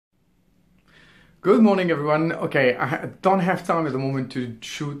Good morning, everyone. Okay, I don't have time at the moment to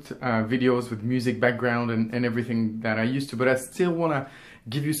shoot videos with music background and everything that I used to, but I still want to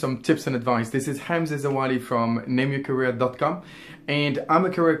give you some tips and advice. This is Hamza Zawali from nameyourcareer.com, and I'm a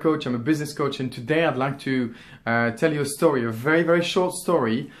career coach, I'm a business coach, and today I'd like to tell you a story, a very, very short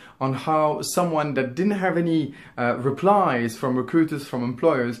story on how someone that didn't have any replies from recruiters, from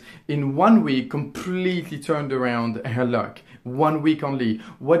employers, in 1 week completely turned around her luck. 1 week only.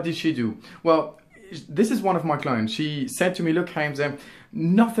 What did she do? Well, this is one of my clients. She said to me, look, Hamza,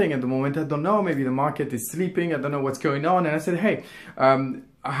 nothing at the moment. I don't know, maybe the market is sleeping. I don't know what's going on. And I said, hey,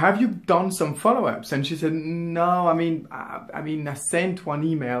 have you done some follow-ups? And she said, no, I mean, I sent one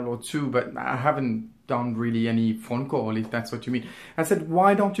email or two, but I haven't done really any phone call, if that's what you mean. I said,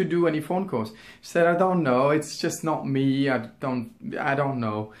 why don't you do any phone calls? She said, I don't know. It's just not me. I don't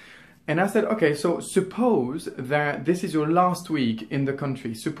know. And I said, okay, so suppose that this is your last week in the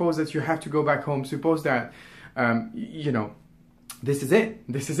country. Suppose that you have to go back home. Suppose that, this is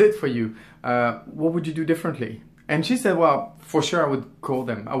it. This is it for you. What would you do differently? And she said, well, for sure I would call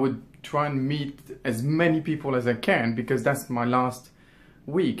them. I would try and meet as many people as I can because that's my last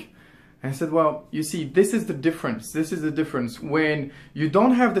week. And I said, well, you see, this is the difference. This is the difference. When you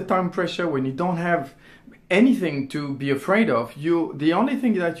don't have the time pressure, when you don't have anything to be afraid of, the only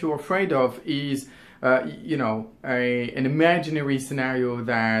thing that you're afraid of is an imaginary scenario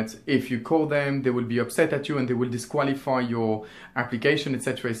that if you call them, they will be upset at you and they will disqualify your application,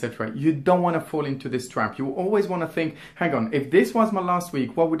 etc., etc. You don't want to fall into this trap. You always want to think, hang on, if this was my last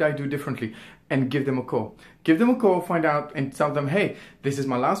week, what would I do differently? And give them a call. Give them a call, find out, and tell them, hey, this is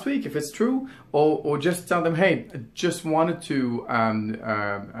my last week, if it's true, or just tell them, hey, I just wanted to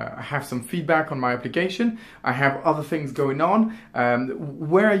have some feedback on my application. I have other things going on.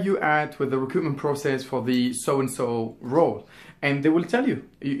 Where are you at with the recruitment process for the so-and-so role? And they will tell you,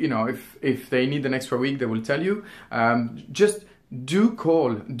 if they need an extra week, they will tell you. Just do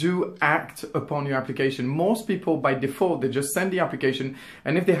call, do act upon your application. Most people by default, they just send the application,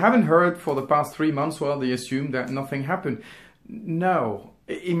 and if they haven't heard for the past 3 months, well, they assume that nothing happened. No.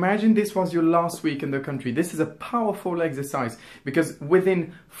 Imagine this was your last week in the country. This is a powerful exercise because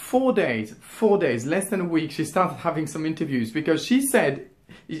within 4 days, less than a week, she started having some interviews because she said,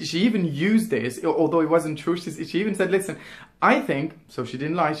 she even used this, although it wasn't true. She even said, listen, I think, so she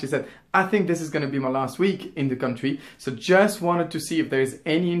didn't lie, she said, I think this is going to be my last week in the country. So just wanted to see if there's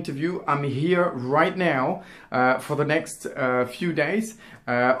any interview. I'm here right now for the next few days.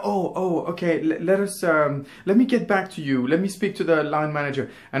 Okay, let me get back to you. Let me speak to the line manager.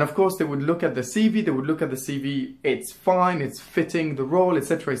 And of course, they would look at the CV. They would look at the CV. It's fine. It's fitting the role,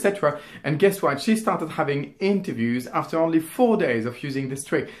 etc., etc. And guess what? She started having interviews after only 4 days of using this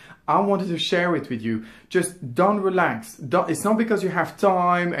trick. I wanted to share it with you. Just don't relax. It's not because you have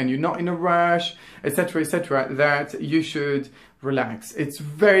time and you're not in a rush, etc., etc., that you should relax. It's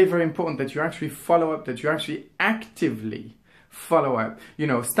very, very important that you actually follow up, that you actually actively follow up.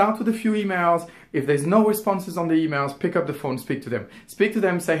 Start with a few emails. If there's no responses on the emails, pick up the phone, speak to them. Speak to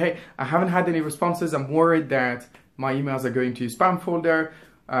them, say, hey, I haven't had any responses. I'm worried that my emails are going to your spam folder.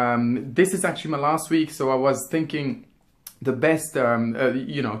 This is actually my last week, so I was thinking the best,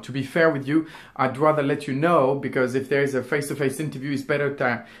 to be fair with you, I'd rather let you know because if there's a face-to-face interview, it's better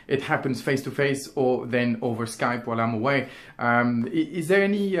that it happens face-to-face or then over Skype while I'm away. Is there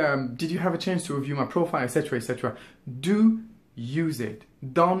any, did you have a chance to review my profile, etc., etc.? Do use it.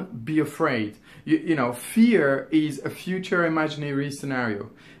 Don't be afraid. Fear is a future imaginary scenario.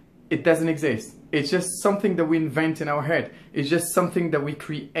 It doesn't exist. It's just something that we invent in our head. It's just something that we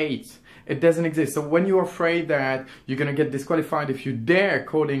create. It doesn't exist. So when you're afraid that you're going to get disqualified if you dare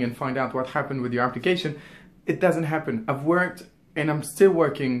calling and find out what happened with your application, it doesn't happen. I've worked and I'm still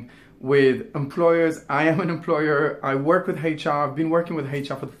working with employers. I am an employer. I work with HR. I've been working with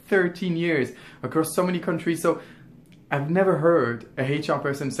HR for 13 years across so many countries. So I've never heard a HR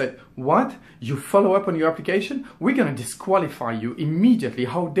person say, what? You follow up on your application? We're going to disqualify you immediately.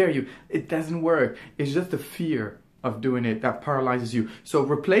 How dare you? It doesn't work. It's just the fear of doing it that paralyzes you. So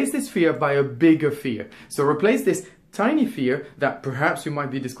replace this fear by a bigger fear. So replace this tiny fear that perhaps you might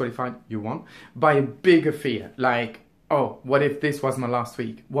be disqualified, you won't, by a bigger fear. Like, oh, what if this was my last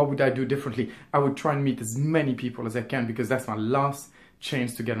week? What would I do differently? I would try and meet as many people as I can because that's my last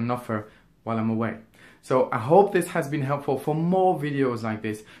chance to get an offer while I'm away. So I hope this has been helpful. For more videos like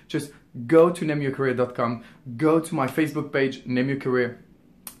this, just go to nameyourcareer.com, go to my Facebook page, Name Your Career,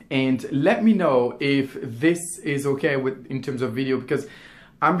 and let me know if this is okay in terms of video because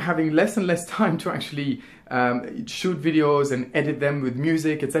I'm having less and less time to actually shoot videos and edit them with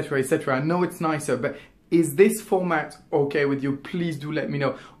music, etc., etc. I know it's nicer, but is this format okay with you? Please do let me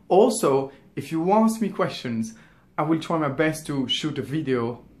know. Also, if you ask me questions, I will try my best to shoot a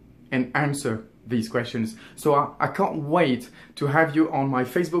video and answer these questions. So I can't wait to have you on my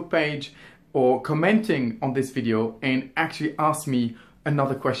Facebook page or commenting on this video and actually ask me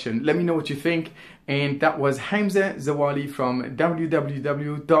another question. Let me know what you think. And that was Hamza Zawali from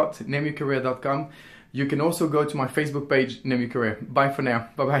www.nameyourcareer.com. You can also go to my Facebook page, Name Your Career. Bye for now.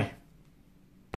 Bye-bye.